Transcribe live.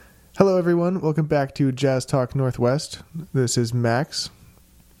Hello, everyone. Welcome back to Jazz Talk Northwest. This is Max.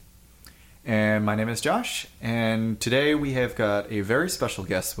 And my name is Josh. And today we have got a very special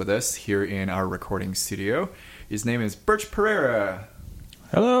guest with us here in our recording studio. His name is Birch Pereira.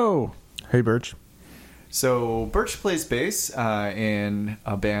 Hello. Hey, Birch. So Birch plays bass in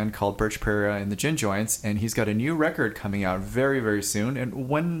a band called Birch Pereira and the Gin Joints, and he's got a new record coming out very, very soon. And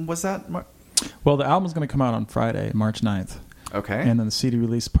when was that? Well, the album's going to come out on Friday, March 9th. Okay. And then the CD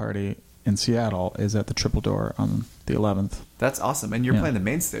release party in Seattle is at the Triple Door on the 11th. That's awesome. And you're playing the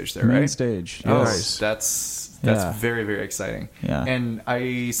main stage there, main right? Main stage. Oh, yes. That's very, very exciting. Yeah. And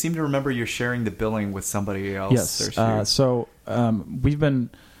I seem to remember you're sharing the billing with somebody else. Yes.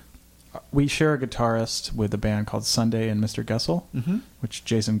 We share a guitarist with a band called Sunday and Mr. Gessel, which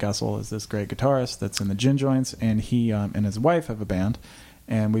Jason Gessel is this great guitarist that's in the Gin Joints, and he and his wife have a band,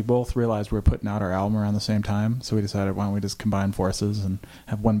 and we both realized we were putting out our album around the same time, so we decided, why don't we just combine forces and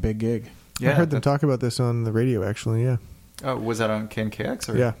have one big gig. Yeah, I heard them talk about this on the radio, actually, yeah. Oh, was that on KNKX?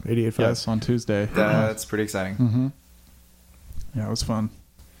 Or? Yeah, 88.5. Yes, on Tuesday. That's pretty exciting. Mm-hmm. Yeah, it was fun.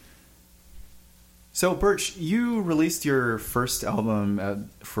 So, Birch, you released your first album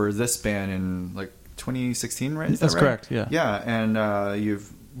for this band in 2016, right? That's correct, yeah. Yeah, and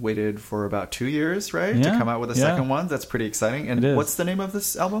you've waited for about 2 years, right? Yeah, to come out with a second one. That's pretty exciting. And what's the name of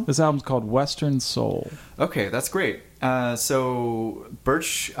this album? This album's called Western Soul. Okay, that's great. So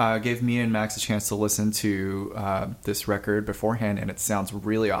Birch gave me and Max a chance to listen to this record beforehand, and it sounds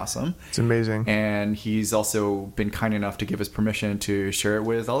really awesome. It's amazing. And he's also been kind enough to give us permission to share it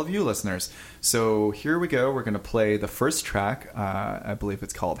with all of you listeners. So here we go. We're going to play the first track. I believe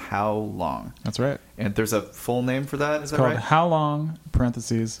it's called How Long. That's right. And there's a full name for that, is that called right? How Long,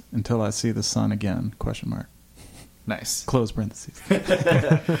 parentheses, Until I See the Sun Again, question mark. Nice. Close parentheses.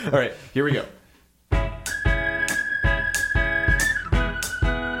 All right, here we go.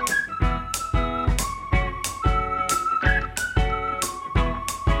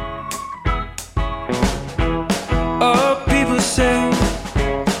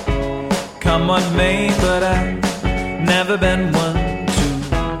 Come what may, but I've never been one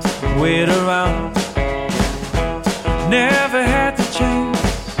to wait around. Never had the chance,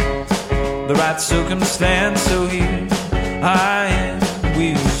 the right circumstance, so here I am,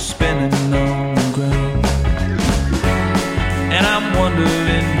 wheels spinning on the ground. And I'm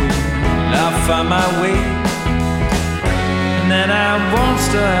wondering when I'll find my way, and then I won't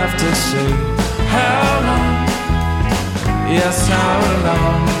still have to say how long. Yes, how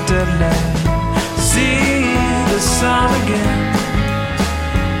long till I see the sun again?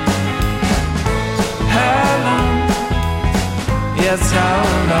 How long? Yes, how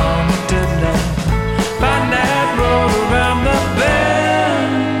long till I find that road around the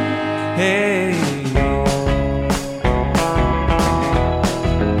bend? Hey.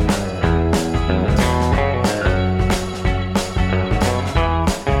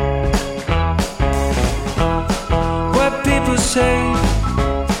 Say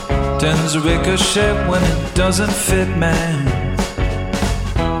tends to ricochet when it doesn't fit man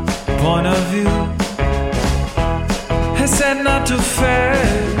point of view. He said not too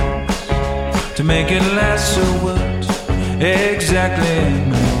fast to make it last, so what exactly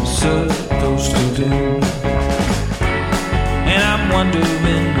am I supposed to do? And I'm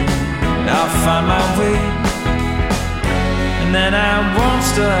wondering I'll find my way, and then I won't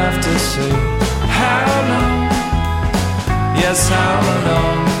still have to say how long. Yes, how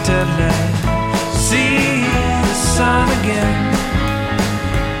long till I see the sun again?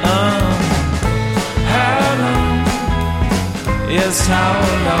 How long? Yes, how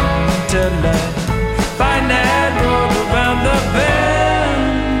long till I find that road around the bend?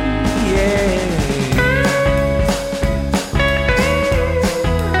 Yeah.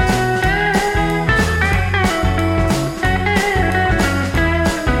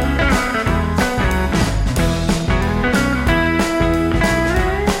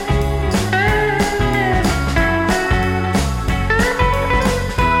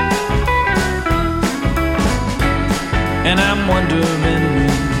 And I'm wondering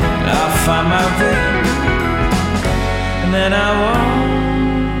when I'll find my way, and then I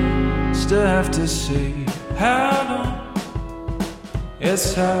won't still have to say how long.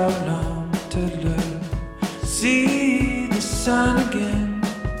 Yes, how long till I see the sun again?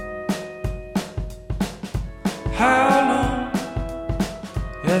 How long?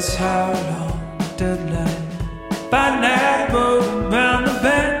 Yes, how long till I find that road around the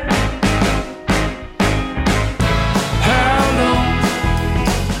bend?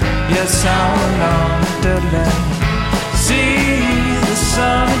 Yes, how long till I see the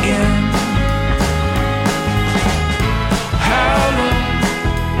sun again? How long?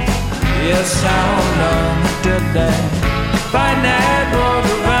 Yes, I'm done today. Find that road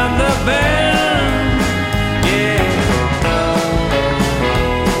around the bend. Yeah.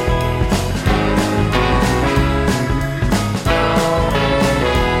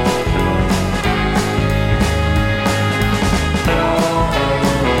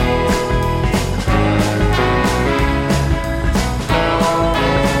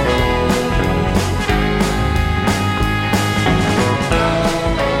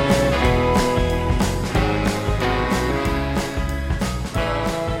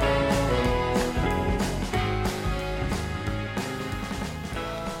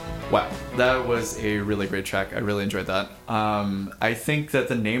 Wow, that was a really great track. I really enjoyed that. I think that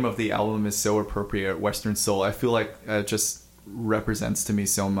the name of the album is so appropriate, Western Soul. I feel like it just represents to me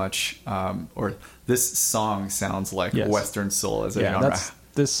so much, or this song sounds like Yes. Western Soul as a Yeah, genre.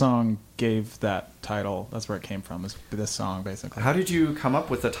 this song gave that title. That's where it came from. Is this song basically? How did you come up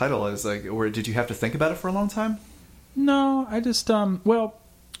with the title? Is like, or did you have to think about it for a long time? No, I just well,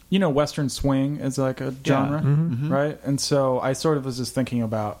 you know, Western swing is like a genre, right? And so I sort of was just thinking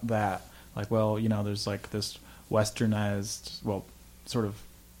about that, like, well, you know, there's like this westernized, well, sort of,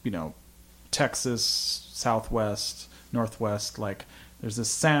 you know, Texas, Southwest, Northwest, like there's this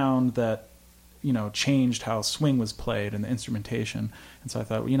sound that, you know, changed how swing was played and the instrumentation. And so I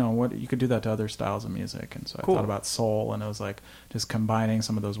thought, you know, what, you could do that to other styles of music. And so I Cool. thought about soul, and it was like just combining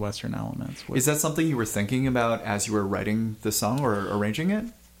some of those Western elements. With, Is that something you were thinking about as you were writing the song or arranging it?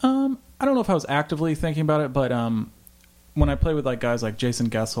 I don't know if I was actively thinking about it, but when I play with like guys like Jason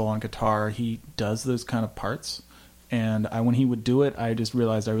Gessel on guitar, he does those kind of parts. And when he would do it, I just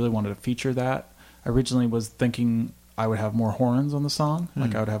realized I really wanted to feature that. I originally was thinking I would have more horns on the song,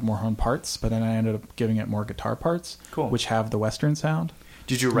 like I would have more horn parts, but then I ended up giving it more guitar parts, Cool. which have the Western sound.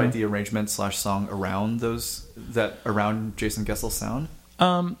 Did you write the arrangement / song around around Jason Gessel's sound?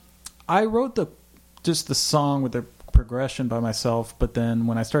 I wrote the song with the progression by myself, but then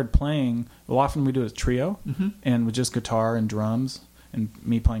when I started playing, well, often we do it as trio, and with just guitar and drums and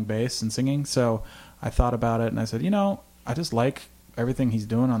me playing bass and singing. So I thought about it and I said, you know, I just like everything he's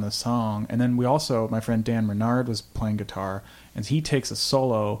doing on this song. And then we also, my friend Dan Renard was playing guitar, and he takes a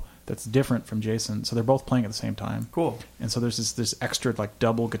solo that's different from Jason, so they're both playing at the same time. Cool. And so there's this extra like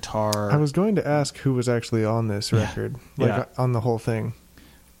double guitar. I was going to ask who was actually on this record, on the whole thing.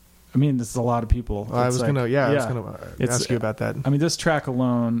 I mean, this is a lot of people. I was It's gonna, like- I was gonna It's- ask you about that. I mean, this track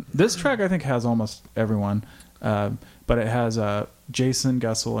alone, I think has almost everyone, but it has Jason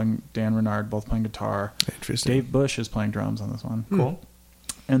Gessel and Dan Renard both playing guitar. Interesting. Dave Bush is playing drums on this one. Cool.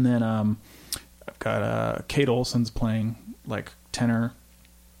 And then I've got Kate Olsen's playing like tenor,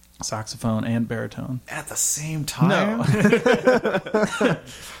 saxophone, and baritone. At the same time? No.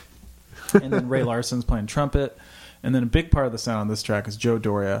 And then Ray Larson's playing trumpet. And then a big part of the sound on this track is Joe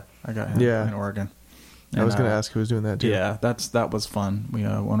Doria. I got him in Oregon. I was going to ask who was doing that too. Yeah, that was fun. We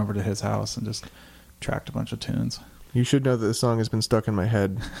went over to his house and just tracked a bunch of tunes. You should know that this song has been stuck in my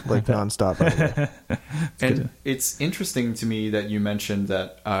head like nonstop. And it's interesting to me that you mentioned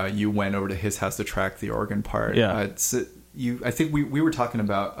that you went over to his house to track the organ part. Yeah. I think we were talking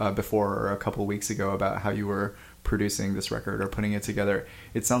about before, or a couple of weeks ago, about how you were producing this record or putting it together.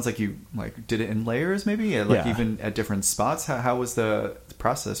 It sounds like you did it in layers, maybe, even at different spots. How was the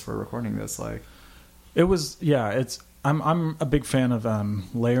process for recording this like? It was I'm a big fan of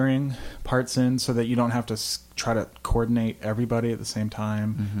layering parts in so that you don't have to try to coordinate everybody at the same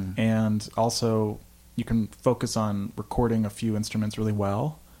time, and also you can focus on recording a few instruments really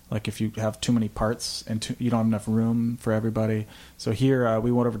well. Like if you have too many parts and you don't have enough room for everybody. So here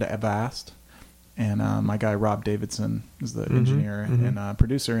we went over to Avast, and my guy Rob Davidson is the engineer and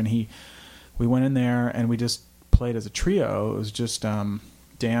producer, and we went in there and we just played as a trio. It was just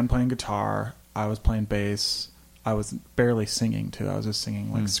Dan playing guitar, I was playing bass. I was barely singing too. I was just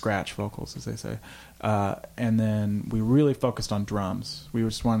singing like scratch vocals, as they say. And then we really focused on drums. We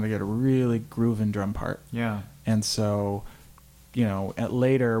just wanted to get a really grooving drum part. Yeah. And so,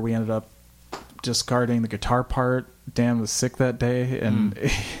 later we ended up discarding the guitar part. Dan was sick that day, and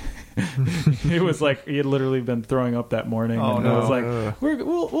it was like he had literally been throwing up that morning. Oh, and no. I was like,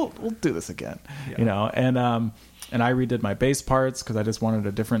 we'll do this again, And I redid my bass parts because I just wanted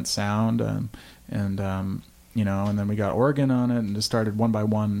a different sound, and then we got organ on it and just started one by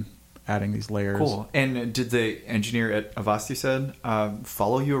one adding these layers. Cool. And did the engineer at Avast, you said,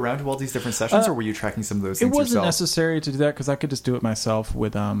 follow you around to all these different sessions, or were you tracking some of those things yourself? It wasn't yourself? necessary to do that because I could just do it myself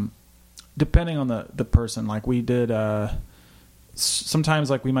with, depending on the person. Like we did, sometimes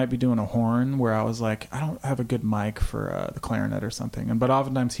like we might be doing a horn where I was like, I don't have a good mic for the clarinet or something, but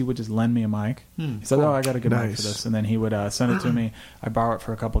oftentimes he would just lend me a mic. He said, "Oh, I got a good mic for this," and then he would send it to me. I borrow it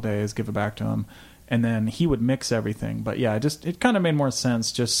for a couple days, give it back to him, and then he would mix everything. But yeah, it kind of made more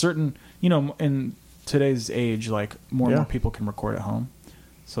sense. Just certain, in today's age, like more and more people can record at home.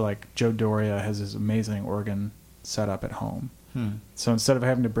 So like Joe Doria has his amazing organ set up at home. So instead of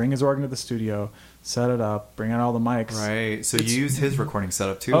having to bring his organ to the studio, set it up, bring out all the mics. Right. So you use his recording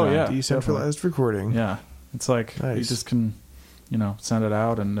setup too. Oh, yeah. Decentralized recording. Yeah. It's like you just can, send it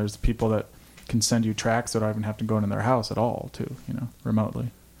out, and there's people that can send you tracks that don't even have to go into their house at all too,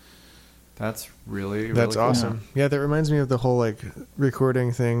 remotely. That's really That's cool. awesome. Yeah, that reminds me of the whole like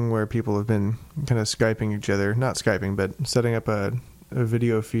recording thing where people have been kind of Skyping each other, not Skyping, but setting up a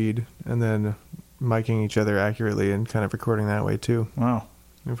video feed and then micing each other accurately and kind of recording that way too. Wow.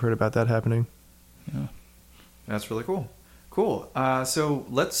 We've heard about that happening. Yeah. That's really cool. Cool. So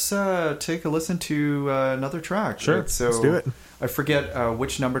let's take a listen to another track. Sure. So let's do it. I forget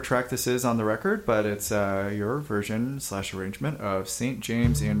which number track this is on the record, but it's your version / arrangement of St.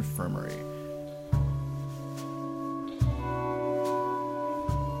 James Infirmary.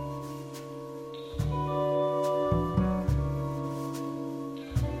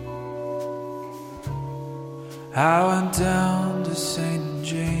 I went down to St.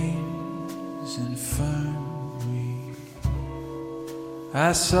 James Infirmary.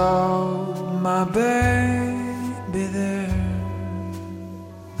 I saw my baby there.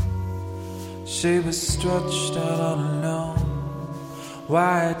 She was stretched out on a long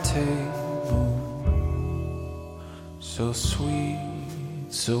white table, so sweet,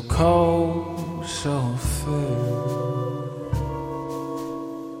 so cold, so fair.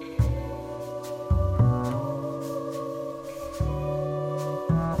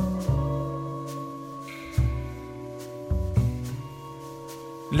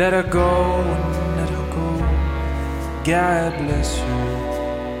 Let her go and let her go, God bless her.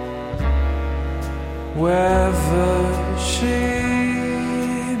 Wherever she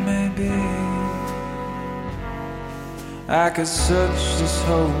may be, I could search this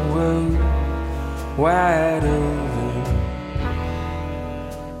whole world wide over,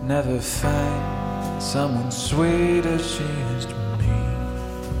 never find someone sweet as she is to me.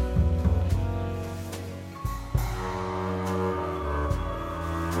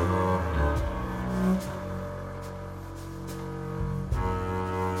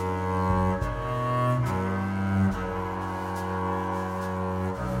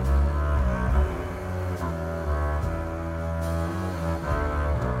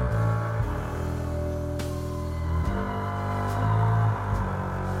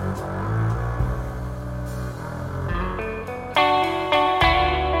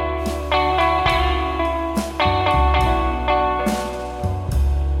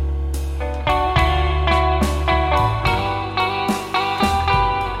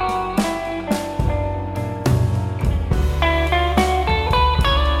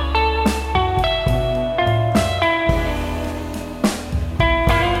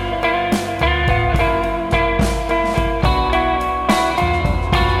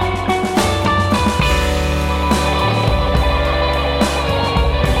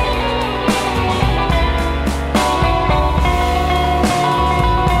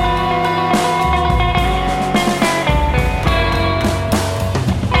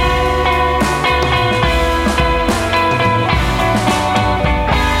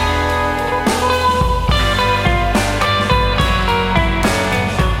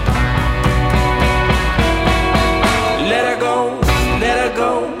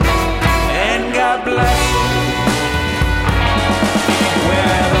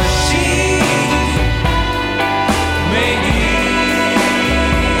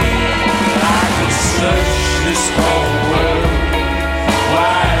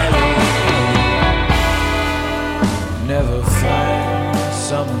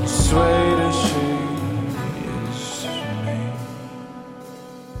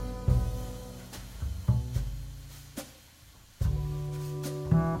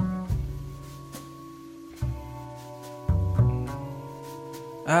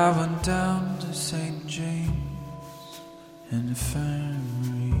 I went down to St. James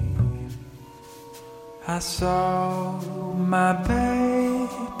Infirmary. I saw my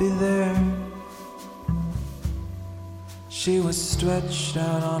baby there. She was stretched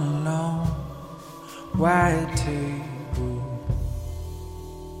out on a long white table,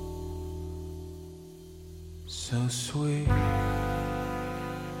 so sweet,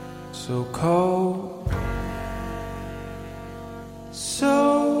 so cold, so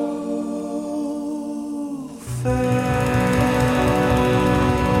fair.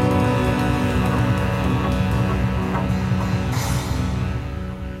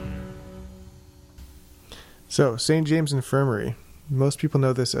 So, St. James Infirmary. Most people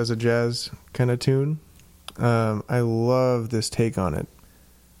know this as a jazz kind of tune. I love this take on it.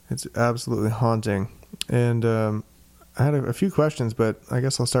 It's absolutely haunting. And I had a few questions, but I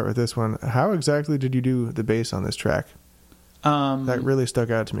guess I'll start with this one. How exactly did you do the bass on this track? That really stuck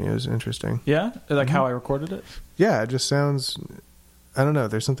out to me. It was interesting. Yeah? Like how I recorded it? Yeah, it just sounds... I don't know.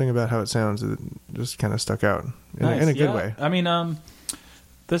 There's something about how it sounds that just kind of stuck out in a good way. I mean,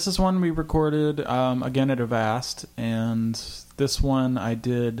 this is one we recorded, again, at Avast. And this one I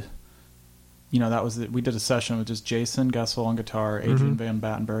did... we did a session with just Jason Gessel on guitar, Adrian Van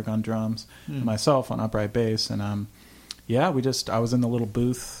Battenberg on drums, and myself on upright bass. And I was in the little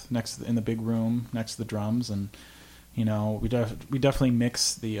booth in the big room next to the drums, and we definitely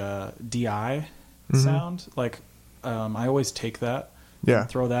mix the DI sound. Like I always take that, and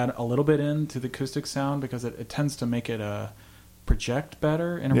throw that a little bit into the acoustic sound because it tends to make it project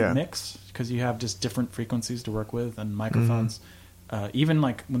better in a mix because you have just different frequencies to work with and microphones. Even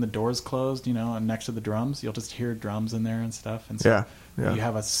like when the door's closed, and next to the drums, you'll just hear drums in there and stuff. And so you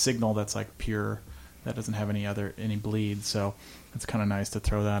have a signal that's like pure, that doesn't have any bleed. So it's kind of nice to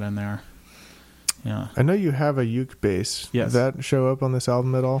throw that in there. Yeah. I know you have a uke bass. Yes. Does that show up on this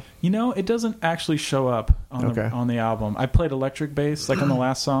album at all? It doesn't actually show up on the album. I played electric bass, like on the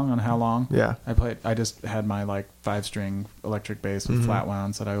last song on How Long. Yeah. I just had my like 5-string electric bass with flat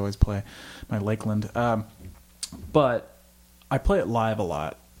wounds that I always play, my Lakeland. But I play it live a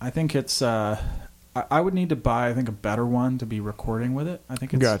lot. I think it's... I would need to buy, I think, a better one to be recording with it. I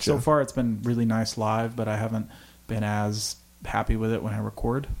think so far it's been really nice live, but I haven't been as happy with it when I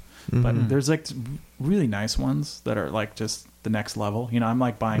record. But there's like really nice ones that are like just the next level. I'm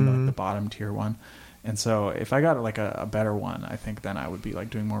like buying like the bottom tier one. And so if I got like a better one, I think then I would be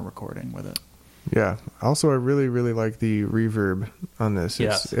like doing more recording with it. Yeah. Also, I really, really like the reverb on this.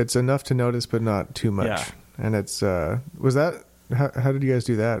 It's enough to notice, but not too much. Yeah. And it's, was that, how did you guys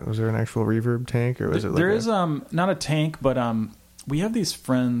do that? Was there an actual reverb tank or was it like there is, not a tank, but, we have these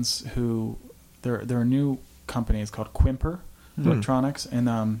friends who, they're a new company. It's called Quimper Electronics.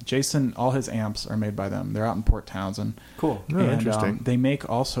 And, Jason, all his amps are made by them. They're out in Port Townsend. Cool. Oh, and, interesting. They make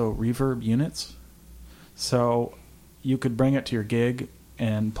also reverb units. So you could bring it to your gig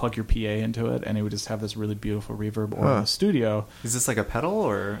and plug your PA into it, and it would just have this really beautiful reverb. Or in the studio, is this like a pedal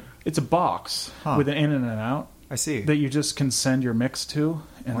or? It's a box with an in and an out. I see. That you just can send your mix to,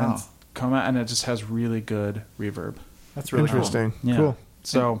 and then come out, and it just has really good reverb. That's really interesting. Cool. Yeah. Cool.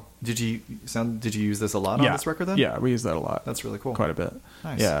 So did you use this a lot on this record then? Yeah, we use that a lot. That's really cool. Quite a bit.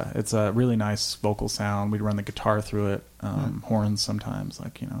 Nice. Yeah, it's a really nice vocal sound. We'd run the guitar through it, horns sometimes,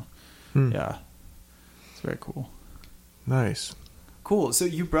 Yeah, it's very cool. Nice. Cool. So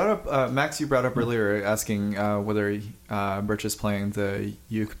you brought up Max. You brought up earlier asking whether Birch is playing the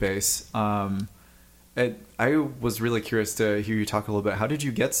uke bass. I was really curious to hear you talk a little bit. How did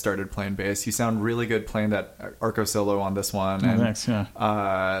you get started playing bass? You sound really good playing that Arco solo on this one, and thanks. Yeah.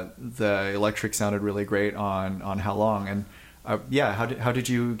 The electric sounded really great on How Long. And how did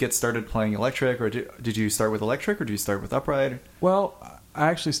you get started playing electric, or did you start with electric, or did you start with upright? Well, I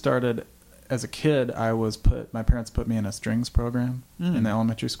actually started. As a kid, my parents put me in a strings program in the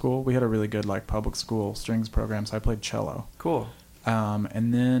elementary school. We had a really good public school strings program, so I played cello. Cool.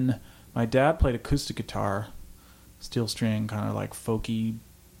 And then my dad played acoustic guitar, steel string, kind of like folky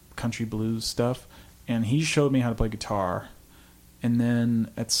country blues stuff, and he showed me how to play guitar. And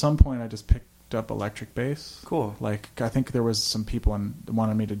then at some point, I just picked up electric bass. Cool. I think there was some people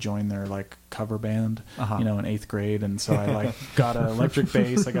wanted me to join their cover band, in 8th grade, and so I got an electric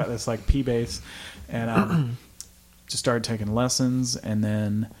bass. I got this P bass, and just started taking lessons. And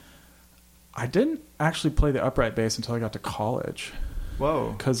then I didn't actually play the upright bass until I got to college.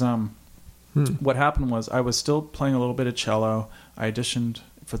 Whoa! Because what happened was I was still playing a little bit of cello. I auditioned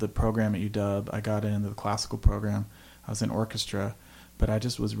for the program at UW. I got into the classical program. I was in orchestra, but I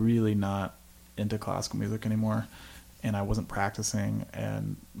just was really not into classical music anymore, and I wasn't practicing,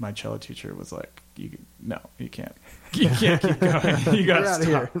 and my cello teacher was like, you can't keep going, you gotta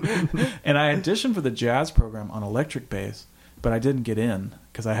stop. And I auditioned for the jazz program on electric bass, but I didn't get in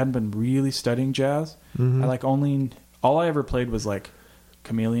because I hadn't been really studying jazz. All I ever played was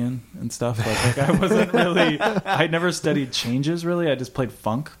Chameleon and stuff. I wasn't really, I never studied changes really. I just played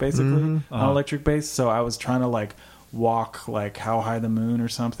funk basically on electric bass, so I was trying to walk How High the Moon or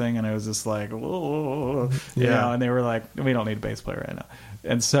something, and I was just whoa, and they were like, we don't need a bass player right now.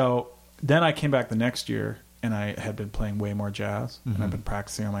 And so then I came back the next year, and I had been playing way more jazz, and I've been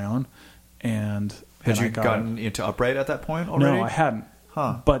practicing on my own. And had you gotten into upright at that point already? No, I hadn't.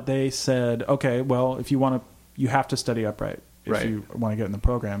 But they said, okay, well, if you want to, you have to study upright if you want to get in the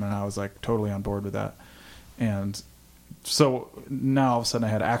program. And I was totally on board with that. And so now all of a sudden I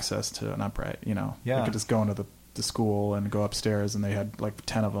had access to an upright, Yeah. I could just go into the school and go upstairs, and they had like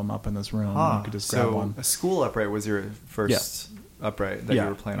 10 of them up in this room, and you could just grab one. A school upright was your first upright that you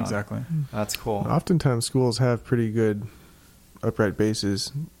were playing on. Exactly. That's cool. Oftentimes schools have pretty good upright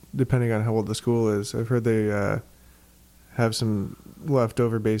basses, depending on how old the school is. I've heard they have some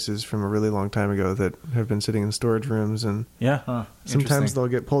leftover basses from a really long time ago that have been sitting in storage rooms, and sometimes they'll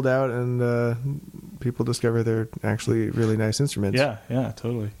get pulled out and people discover they're actually really nice instruments. Yeah,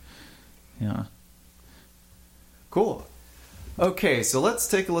 totally. Yeah. Cool. Okay, so let's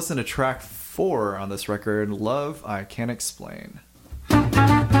take a listen to track 4 on this record, Love I Can't Explain.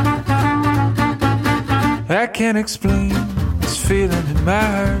 I can't explain this feeling in my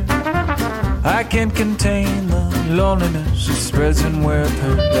heart. I can't contain the loneliness that spreads and where it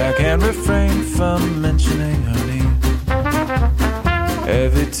hurt. I can't refrain from mentioning her name.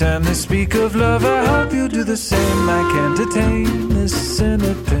 Every time they speak of love, I hope you do the same. I can't attain this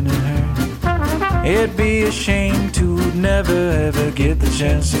independent hurt. It'd be a shame to never ever get the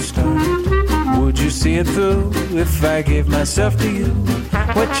chance to start. Would you see it through if I gave myself to you?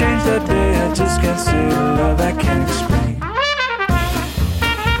 What changed that day? I just can't say the love I can't explain.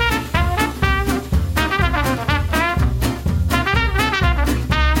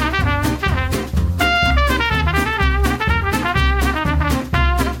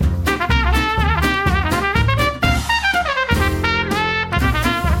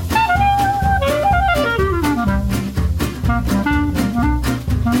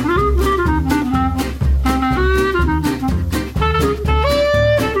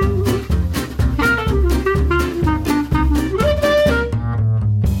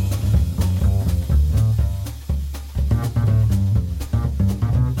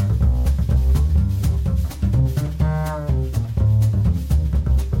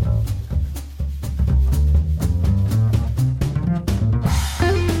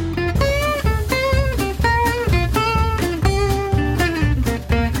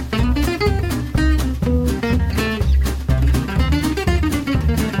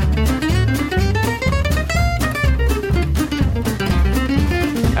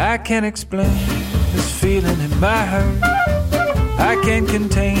 I can't explain this feeling in my heart. I can't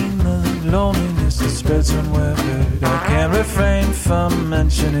contain the loneliness that spreads when we're hurt. I can't refrain from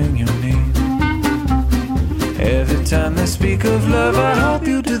mentioning your name. Every time they speak of love, I hope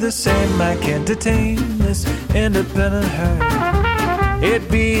you do the same. I can't detain this independent hurt. It'd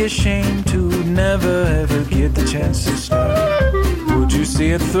be a shame to never ever get the chance to start. Would you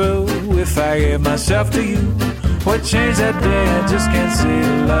see it through if I gave myself to you? What changed that day? I just can't say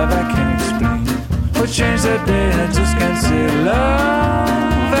love I can't explain. What changed that day? I just can't say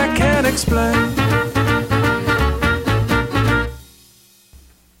love I can't explain.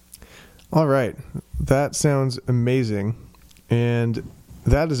 All right, that sounds amazing, and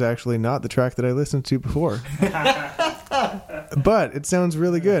that is actually not the track that I listened to before. But it sounds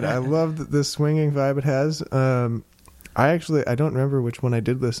really good. I love the swinging vibe it has. I don't remember which one I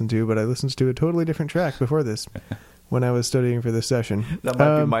did listen to, but I listened to a totally different track before this when I was studying for this session. That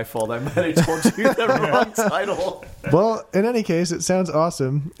might be my fault. I might have told you the wrong title. Well, in any case, it sounds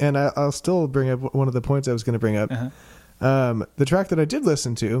awesome, and I'll still bring up one of the points I was going to bring up. The track that I did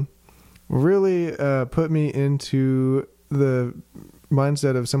listen to really put me into the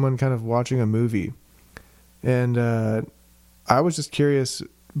mindset of someone kind of watching a movie. And I was just curious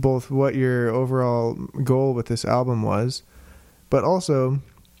both what your overall goal with this album was, but also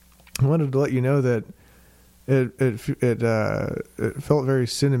I wanted to let you know that it felt very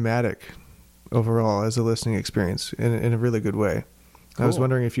cinematic overall as a listening experience in a really good way. Cool. I was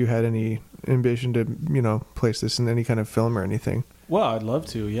wondering if you had any ambition to, place this in any kind of film or anything. Well, I'd love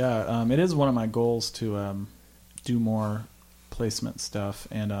to. Yeah, it is one of my goals to do more placement stuff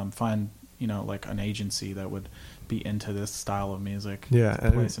and find like an agency that would be into this style of music. Yeah,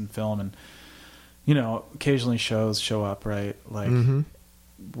 to place in film, and occasionally shows show up, right? Like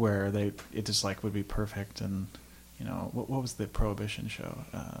where it just like would be perfect. And what was the Prohibition show?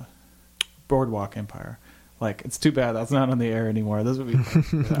 Boardwalk Empire. Like, it's too bad that's not on the air anymore. This would be.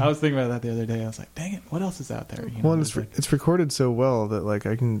 I was thinking about that the other day. I was like, dang it, what else is out there? Well, and it's recorded so well that like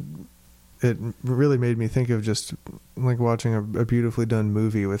it really made me think of just like watching a beautifully done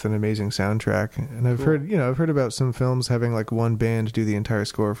movie with an amazing soundtrack. And I've heard about some films having like one band do the entire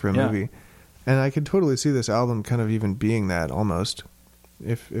score for a movie, and I could totally see this album kind of even being that almost,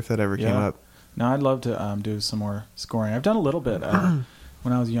 if that ever came up. No, I'd love to do some more scoring. I've done a little bit.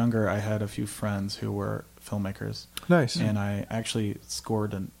 When I was younger, I had a few friends who were filmmakers. Nice. And I actually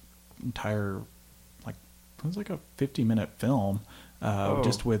scored an entire, it was like a 50-minute film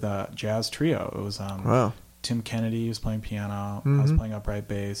just with a jazz trio. It was wow. Tim Kennedy was playing piano. I was playing upright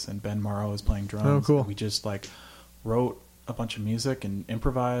bass, and Ben Morrow was playing drums. Oh, cool. And we just like wrote a bunch of music and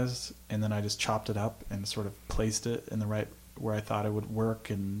improvised, and then I just chopped it up and sort of placed it in the right where I thought it would work,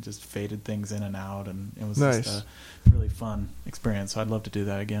 and just faded things in and out, and it was Nice. just a really fun experience. So I'd love to do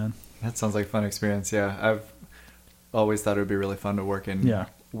that again. That sounds like a fun experience. Yeah, I've always thought it would be really fun to work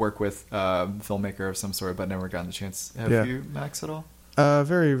with a filmmaker of some sort, but never gotten the chance. Have you, Max, at all?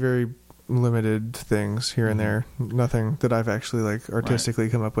 Very, very limited things here and there. Nothing that I've actually like artistically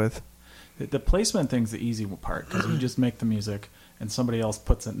come up with. The placement thing's the easy part, because you just make the music and somebody else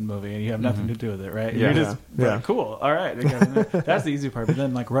puts it in the movie and you have nothing to do with it, right? Yeah. You're just like, cool, all right. That's the easy part. But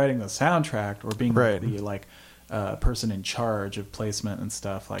then like writing the soundtrack or being Right. the like person in charge of placement and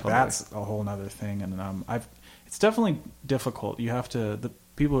stuff, like that's a whole nother thing. And it's definitely difficult. You have to, the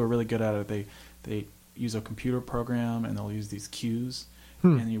people who are really good at it, they use a computer program and they'll use these cues,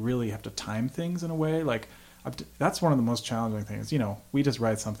 and you really have to time things in a way like, that's one of the most challenging things. You know, we just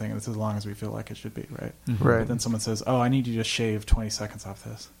write something and it's as long as we feel like it should be, right? Right. But then someone says, "Oh, I need you to shave 20 seconds off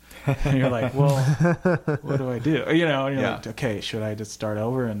this," and you're like, "Well, what do I do?" You know, and you're like, "Okay, should I just start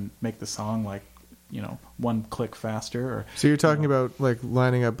over and make the song like, you know, one click faster?" Or So you're talking about like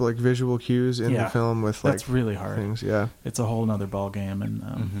lining up like visual cues in the film with like that's really hard. things. Yeah, it's a whole nother ball game,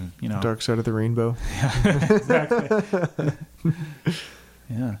 and you know, Dark Side of the Rainbow. exactly.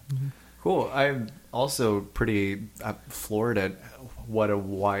 Yeah. Cool. I'm also pretty floored at what a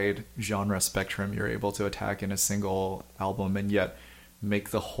wide genre spectrum you're able to attack in a single album, and yet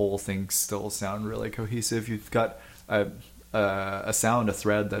make the whole thing still sound really cohesive. You've got a sound, a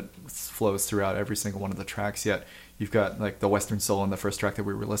thread that flows throughout every single one of the tracks, yet you've got like the Western Soul in the first track that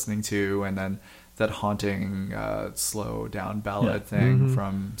we were listening to, and then that haunting slow down ballad thing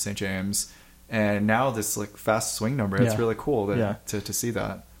from St. James, and now this like fast swing number. It's really cool to see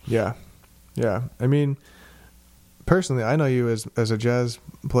that. Yeah. I mean, personally, I know you as a jazz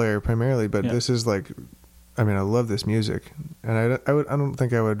player primarily, but this is like, I mean, I love this music, and I don't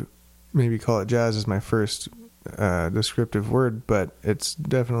think I would maybe call it jazz as my first descriptive word, but it's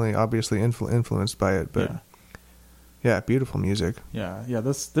definitely obviously influenced by it. But yeah, beautiful music. Yeah.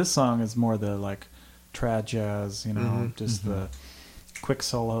 This song is more the like trad jazz, you know, just the quick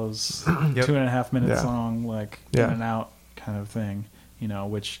solos, 2.5 minute song, like in and out kind of thing, you know,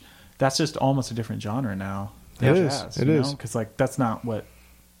 which that's just almost a different genre now. It jazz, is. It is. Because like that's not what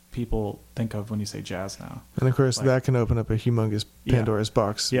people think of when you say jazz now. And of course, that can open up a humongous Pandora's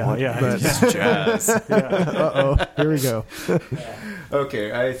box. Yeah. But Jazz. Here we go.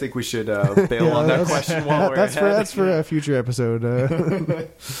 Okay, I think we should bail on that question while we're ahead. That's for a future episode.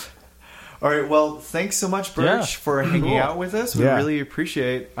 All right, well, thanks so much, Birch, for hanging out with us. We really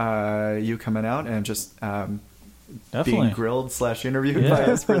appreciate you coming out and just being grilled / interviewed by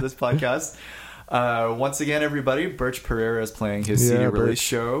us for this podcast. Once again, everybody, Birch Pereira is playing his CD release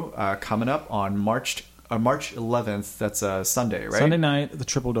show coming up on March 11th. That's Sunday, right? Sunday night at the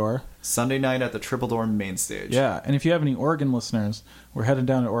Triple Door. Sunday night at the Triple Door main stage. Yeah, and if you have any Oregon listeners, we're headed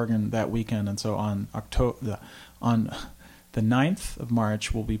down to Oregon that weekend, and so on the 9th of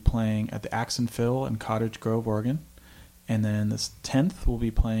March, we'll be playing at the Axe and Phil in Cottage Grove, Oregon. And then this 10th, we'll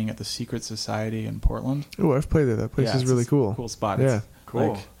be playing at the Secret Society in Portland. Oh, I've played there. That place is really cool. Cool spot. Yeah. It's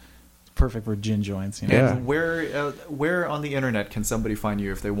cool. Like, perfect for gin joints. You know? Yeah. And where on the internet can somebody find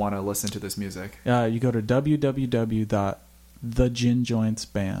you if they want to listen to this music? You go to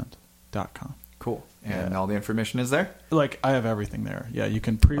www.theginjointsband.com. Cool. And all the information is there? Like, I have everything there. Yeah, you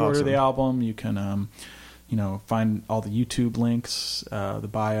can pre-order the album. You can, find all the YouTube links, the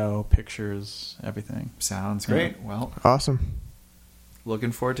bio, pictures, everything. Sounds great. Yeah. Well, awesome.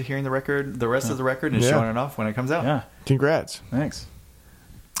 Looking forward to hearing the rest of the record and showing it off when it comes out. Yeah. Congrats. Thanks.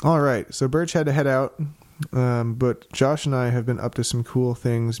 All right. So Birch had to head out, but Josh and I have been up to some cool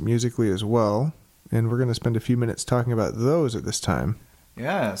things musically as well, and we're going to spend a few minutes talking about those at this time.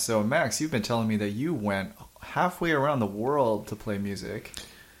 Yeah. So Max, you've been telling me that you went halfway around the world to play music.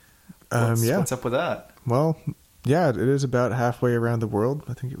 What's up with that? Well, yeah, it is about halfway around the world.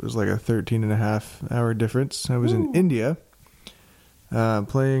 I think it was like a 13.5-hour difference. I was in India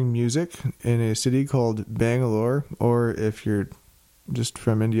playing music in a city called Bangalore, or if you're just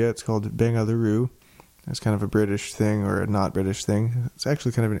from India, it's called Bengaluru. It's kind of a British thing or a not British thing. It's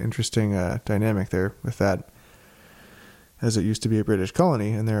actually kind of an interesting dynamic there with that, as it used to be a British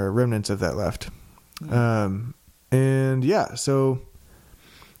colony, and there are remnants of that left. So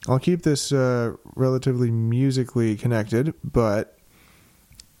I'll keep this relatively musically connected, but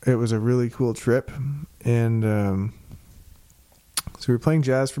it was a really cool trip. And so we were playing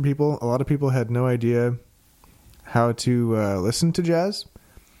jazz for people. A lot of people had no idea how to listen to jazz.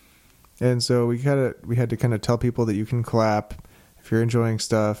 And so we had to kind of tell people that you can clap if you're enjoying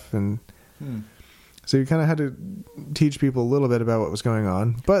stuff, and so you kind of had to teach people a little bit about what was going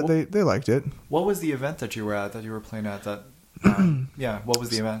on. But they liked it. What was the event that you were at, that you were playing at? That what was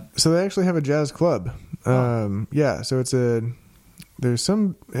the event? So they actually have a jazz club. Yeah, so it's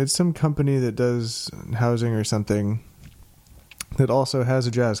some company that does housing or something that also has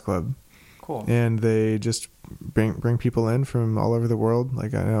a jazz club. Cool. And they just bring people in from all over the world.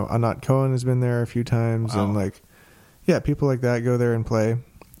 Like, I know Anat Cohen has been there a few times. Wow. And people like that go there and play.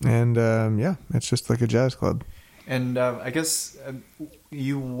 And it's just like a jazz club. And I guess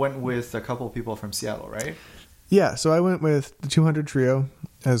you went with a couple of people from Seattle, right? Yeah, so I went with the 200 Trio,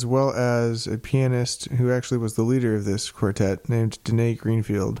 as well as a pianist who actually was the leader of this quartet named Danae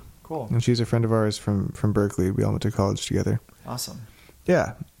Greenfield. Cool. And she's a friend of ours from Berkeley. We all went to college together. Awesome.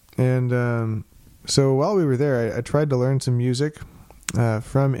 Yeah. And so while we were there, I tried to learn some music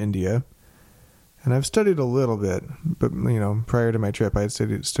from India. And I've studied a little bit, but, prior to my trip, I had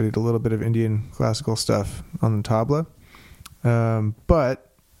studied a little bit of Indian classical stuff on the tabla. But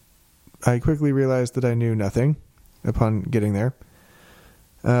I quickly realized that I knew nothing upon getting there.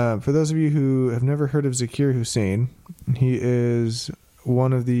 For those of you who have never heard of Zakir Hussain, he is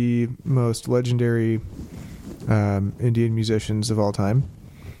one of the most legendary Indian musicians of all time.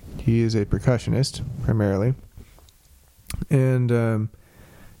 He is a percussionist, primarily. And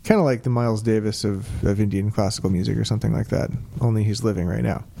kind of like the Miles Davis of Indian classical music or something like that, only he's living right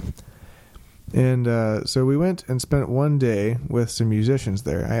now. And so we went and spent one day with some musicians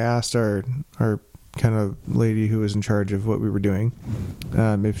there. I asked our kind of lady who was in charge of what we were doing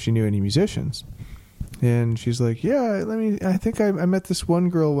if she knew any musicians. And she's like, yeah, I think I met this one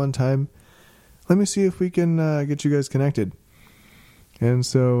girl one time. Let me see if we can get you guys connected. And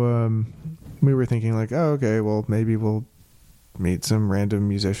so we were thinking like, oh, okay, well, maybe we'll meet some random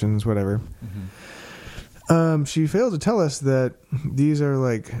musicians, whatever. Mm-hmm. She failed to tell us that these are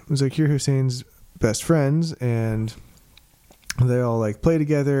like Zakir Hussain's best friends, and they all like play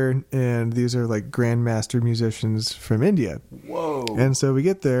together, and these are like grandmaster musicians from India. Whoa. And so we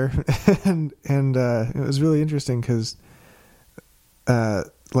get there and it was really interesting because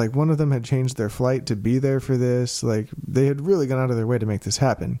like one of them had changed their flight to be there for this. Like they had really gone out of their way to make this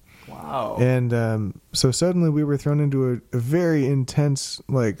happen. Wow. And so suddenly we were thrown into a very intense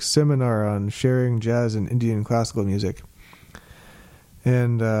like seminar on sharing jazz and Indian classical music.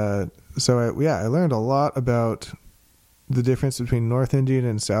 And so I learned a lot about the difference between North Indian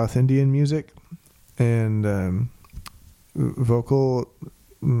and South Indian music, and vocal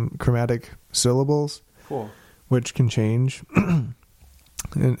chromatic syllables. Cool. Which can change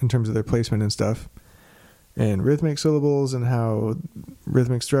in terms of their placement and stuff, and rhythmic syllables and how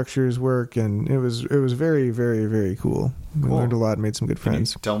rhythmic structures work. And it was very, very, very cool. We learned a lot and made some good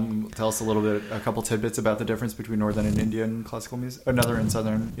friends. Can you tell us a couple tidbits about the difference between Northern and Indian classical music, or Northern and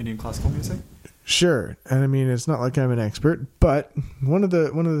Southern Indian classical music? Sure. And I mean, it's not like I'm an expert, but one of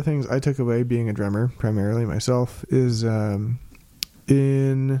the things I took away being a drummer, primarily myself, is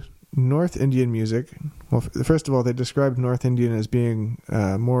in North Indian music. Well, first of all, they described North Indian as being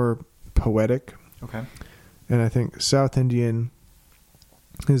more poetic. Okay. And I think South Indian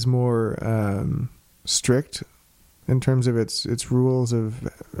is more strict in terms of its rules of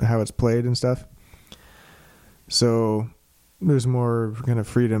how it's played and stuff. So there's more kind of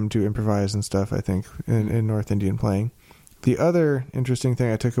freedom to improvise and stuff, I think, in North Indian playing. The other interesting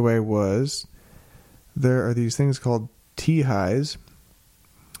thing I took away was there are these things called T-highs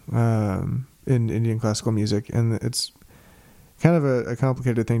in Indian classical music, and it's kind of a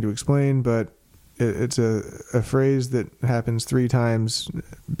complicated thing to explain, but it's a phrase that happens 3 times,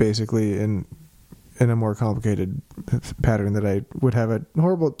 basically, in a more complicated pattern that I would have a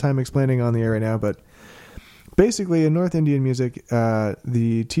horrible time explaining on the air right now, but basically, in North Indian music,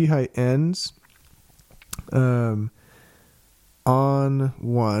 the T-high ends on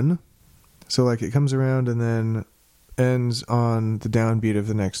 1. So, like, it comes around and then ends on the downbeat of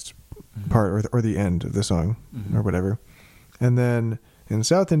the next part, or the end of the song, or whatever. And then in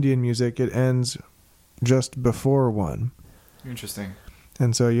South Indian music, it ends just before 1. Interesting.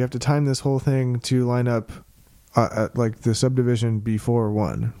 And so you have to time this whole thing to line up at, like, the subdivision before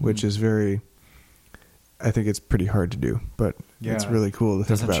 1, which is very... I think it's pretty hard to do, but it's really cool to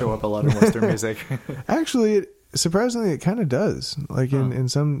think about. Doesn't show up a lot in Western music. Actually, surprisingly, it kind of does. Like in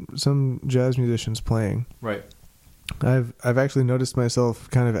some jazz musicians playing. Right. I've actually noticed myself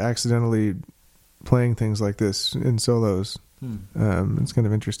kind of accidentally playing things like this in solos. It's kind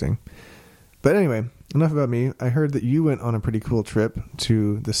of interesting. But anyway, enough about me. I heard that you went on a pretty cool trip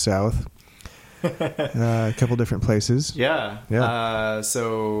to the South. A couple different places. Yeah. Yeah.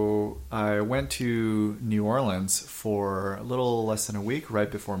 So I went to New Orleans for a little less than a week right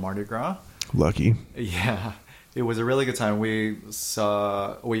before Mardi Gras. Lucky. Yeah. It was a really good time. We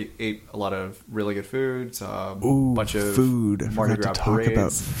ate a lot of really good food. Saw a bunch of food. I Mardi forgot Gras to talk parades.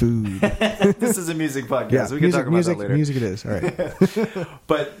 about food. This is a music podcast. Yeah, We can talk about that later. Music it is. All right.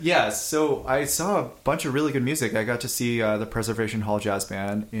 But yeah, so I saw a bunch of really good music. I got to see the Preservation Hall Jazz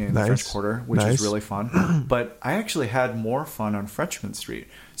Band in the French Quarter, which was really fun. But I actually had more fun on Frenchmen Street.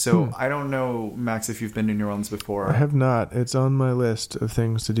 So I don't know, Max, if you've been to New Orleans before. I have not. It's on my list of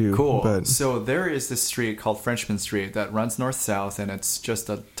things to do. Cool. But So there is this street called Frenchman Street that runs north-south, and it's just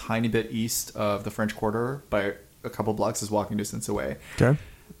a tiny bit east of the French Quarter by a couple blocks is walking distance away. okay.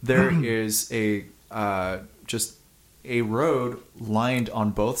 There is just a road lined on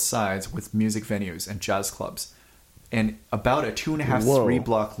both sides with music venues and jazz clubs. And about a 2.5, Whoa. 3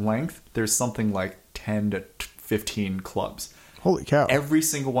 block length, there's something like 10 to 15 clubs. Holy cow. Every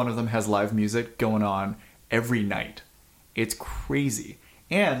single one of them has live music going on every night. It's crazy.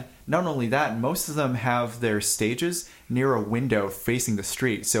 And not only that, most of them have their stages near a window facing the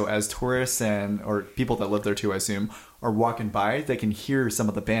street. So as tourists or people that live there too, I assume, are walking by, they can hear some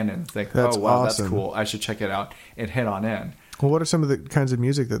of the band and think, That's oh, wow, awesome. that's cool. I should check it out and head on in. Well, what are some of the kinds of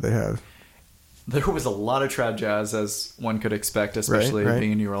music that they have? There was a lot of trad jazz, as one could expect, especially Right.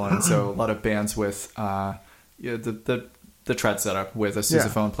 being in New Orleans. So a lot of bands with the trad setup with a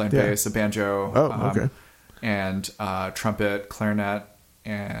sousaphone playing bass, a banjo, okay. and trumpet, clarinet,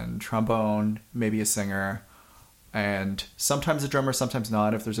 and trombone, maybe a singer, and sometimes a drummer, sometimes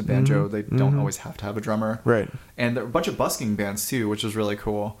not. If there's a banjo, they don't always have to have a drummer. Right. And there are a bunch of busking bands too, which was really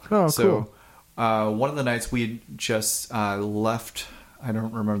cool. Oh, so, one of the nights we just left. I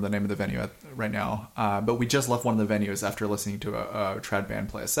don't remember the name of the venue right now, but we just left one of the venues after listening to a trad band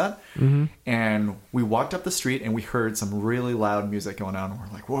play a set. Mm-hmm. And we walked up the street and we heard some really loud music going on. And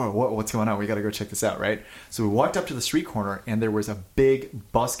we're like, whoa, what's going on? We got to go check this out, right? So we walked up to the street corner and there was a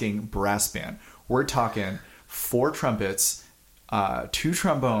big busking brass band. We're talking 4 trumpets, 2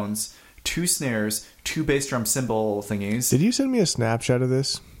 trombones, 2 snares, 2 bass drum cymbal thingies. Did you send me a snapshot of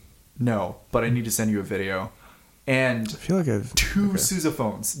this? No, but I need to send you a video. And I feel like I've... 2 okay.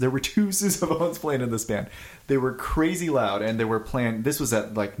 sousaphones. There were 2 sousaphones playing in this band. They were crazy loud, and they were playing... This was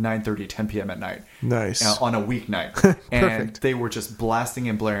at like 9:30, 10 p.m. at night. Nice. On a weeknight. And Perfect. they were just blasting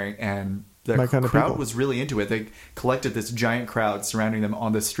and blaring, and the My kind of crowd people. was really into it. They collected this giant crowd surrounding them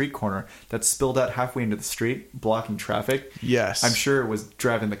on the street corner that spilled out halfway into the street, blocking traffic. Yes. I'm sure it was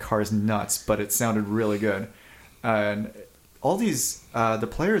driving the cars nuts, but it sounded really good. And all these, the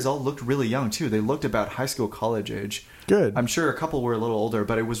players all looked really young too. They looked about high school, college age. Good. I'm sure a couple were a little older,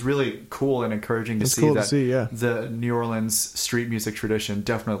 but it was really cool and encouraging to It's see cool to that see, yeah. the New Orleans street music tradition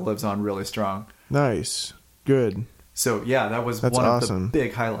definitely lives on really strong. Nice. Good. So yeah, that was That's one awesome. of the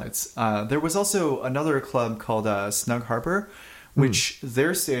big highlights. There was also another club called Snug Harbor, which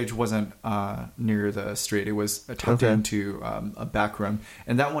their stage wasn't near the street. It was tucked into a back room.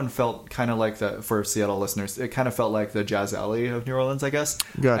 And that one felt kind of like for Seattle listeners, it kind of felt like the Jazz Alley of New Orleans, I guess.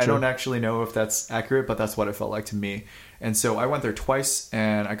 Gotcha. I don't actually know if that's accurate, but that's what it felt like to me. And so I went there twice,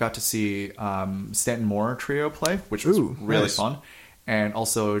 and I got to see Stanton Moore Trio play, which was really nice. fun. And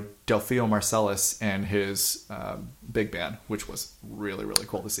also Delfio Marcellus and his big band, which was really, really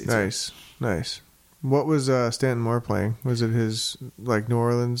cool to see. Nice. Nice. What was Stanton Moore playing? Was it his like New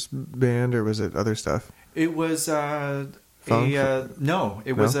Orleans band or was it other stuff? It was Funk?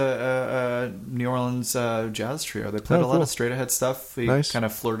 it was a New Orleans jazz trio. They played a lot cool. of straight ahead stuff. He Nice. kind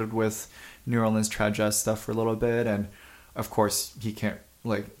of flirted with New Orleans trad jazz stuff for a little bit, and of course he can't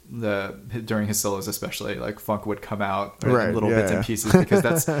during his solos especially, like funk would come out Right, in little yeah, bits and yeah. pieces because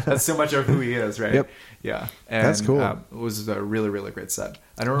that's so much of who he is, right? Yep. Yeah, and, That's cool. It was a really, really great set.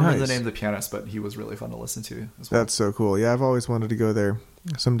 I don't remember Nice. the name of the pianist, but he was really fun to listen to as well. That's so cool. Yeah, I've always wanted to go there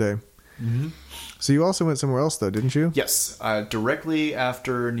someday. Mm-hmm. So you also went somewhere else though, didn't you? Yes. Directly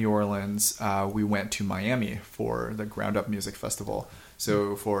after New Orleans, we went to Miami for the Ground Up Music Festival.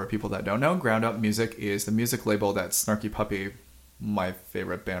 So for people that don't know, Ground Up Music is the music label that Snarky Puppy, my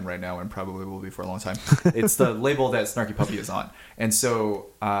favorite band right now and probably will be for a long time, it's the label that Snarky Puppy is on. And so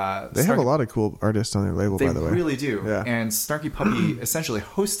They have a lot of cool artists on their label, by the way. They really do. Yeah. And Snarky Puppy essentially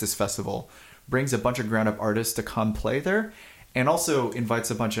hosts this festival, brings a bunch of ground up artists to come play there, and also invites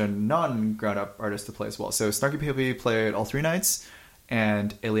a bunch of non-ground up artists to play as well. So Snarky Puppy played all 3 nights,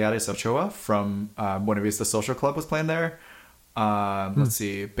 and Eliades Ochoa from Buena Vista Social Club was playing there. Let's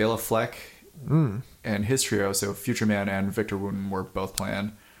see, Bela Fleck and his trio, so Future Man and Victor Wooten were both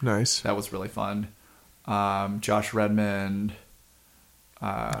playing. Nice. That was really fun. Josh Redmond,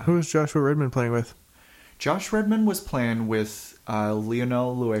 Who was Joshua Redman playing with? Josh Redman was playing with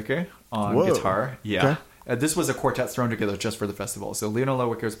Lionel Lueke on guitar. Yeah. Okay. This was a quartet thrown together just for the festival. So Lionel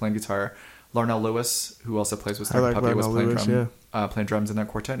Lueke was playing guitar. Larnell Lewis, who also plays with Snarky Puppy, was playing drums in that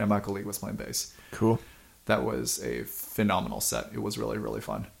quartet, and Michael League was playing bass. Cool. That was a phenomenal set. It was really, really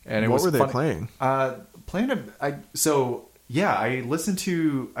fun. And what were they playing? I listened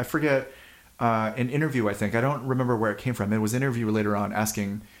to, I forget, an interview, I think. I don't remember where it came from. It was an interview later on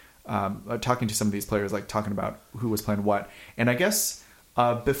asking, talking to some of these players, like talking about who was playing what. And I guess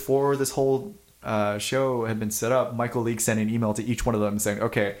before this whole show had been set up, Michael League sent an email to each one of them saying,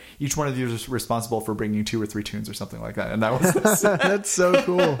 okay, each one of you is responsible for bringing 2 or 3 tunes or something like that. And that was that's so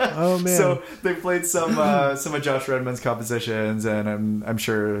cool. Oh man. So they played some of Josh Redman's compositions, and I'm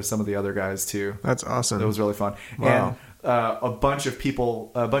sure some of the other guys too. That's awesome. It was really fun. Wow. And a bunch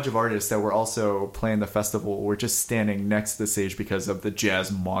of artists that were also playing the festival were just standing next to the stage because of the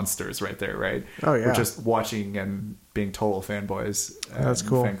jazz monsters right there, right? Oh yeah. We're just watching and being total fanboys. That's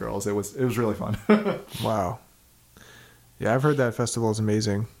cool. Fangirls. It was really fun. Wow. Yeah, I've heard that festival is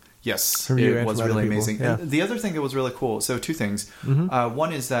amazing. Yes, it was really amazing. Yeah. And the other thing that was really cool, so 2 things. Mm-hmm.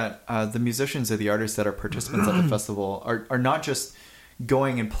 One is that the musicians or the artists that are participants at the festival are not just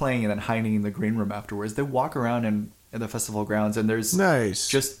going and playing and then hiding in the green room afterwards. They walk around in the festival grounds, and there's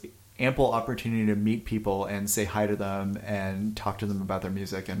just ample opportunity to meet people and say hi to them and talk to them about their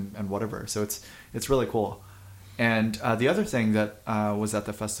music and whatever. So it's really cool. And the other thing that was at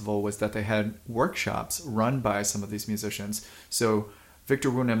the festival was that they had workshops run by some of these musicians. So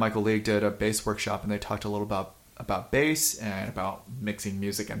Victor Woon and Michael League did a bass workshop, and they talked a little about bass and about mixing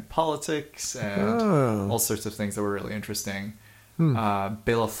music and politics and all sorts of things that were really interesting.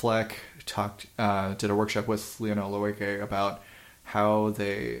 Bela Fleck did a workshop with Lionel Lueke about how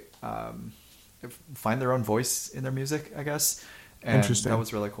they find their own voice in their music, I guess. And interesting. That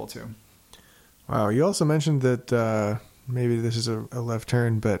was really cool too. Wow. You also mentioned that maybe this is a left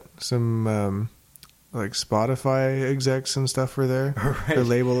turn, but some like Spotify execs and stuff were there. Right. The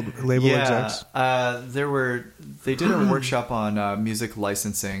label execs. They did a workshop on music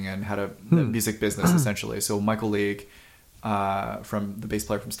licensing and how to music business essentially. So Michael League, from the bass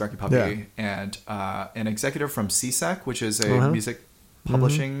player from Snarky Puppy, and an executive from CSAC, which is a music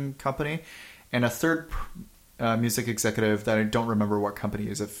publishing company, and a third music executive that I don't remember what company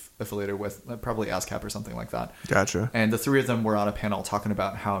is affiliated with, probably ASCAP or something like that. Gotcha. And the 3 of them were on a panel talking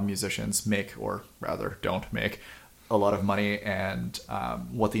about how musicians make, or rather don't make, a lot of money, and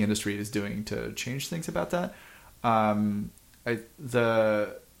what the industry is doing to change things about that.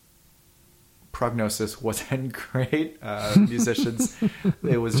 The prognosis wasn't great. Musicians,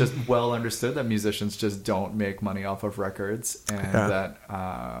 it was just well understood that musicians just don't make money off of records, and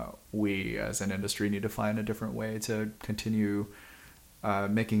that we as an industry need to find a different way to continue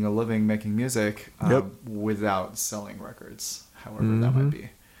making a living making music without selling records, however that might be.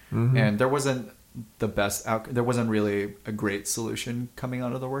 And there wasn't the best there wasn't really a great solution coming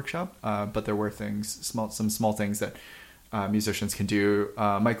out of the workshop, but there were some small things that musicians can do.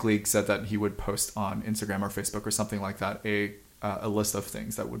 Mike League said that he would post on Instagram or Facebook or something like that a list of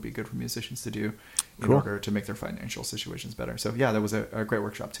things that would be good for musicians to do in order to make their financial situations better. So yeah, that was a great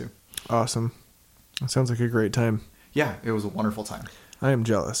workshop too. Awesome. It sounds like a great time. Yeah, it was a wonderful time. I am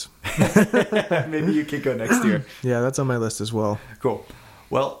jealous. Maybe you can go next year. Yeah, that's on my list as well. Cool.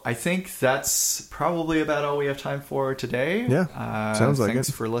 Well, I think that's probably about all we have time for today. Yeah, sounds like it.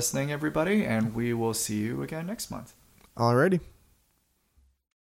 Thanks for listening, everybody, and we will see you again next month. Alrighty.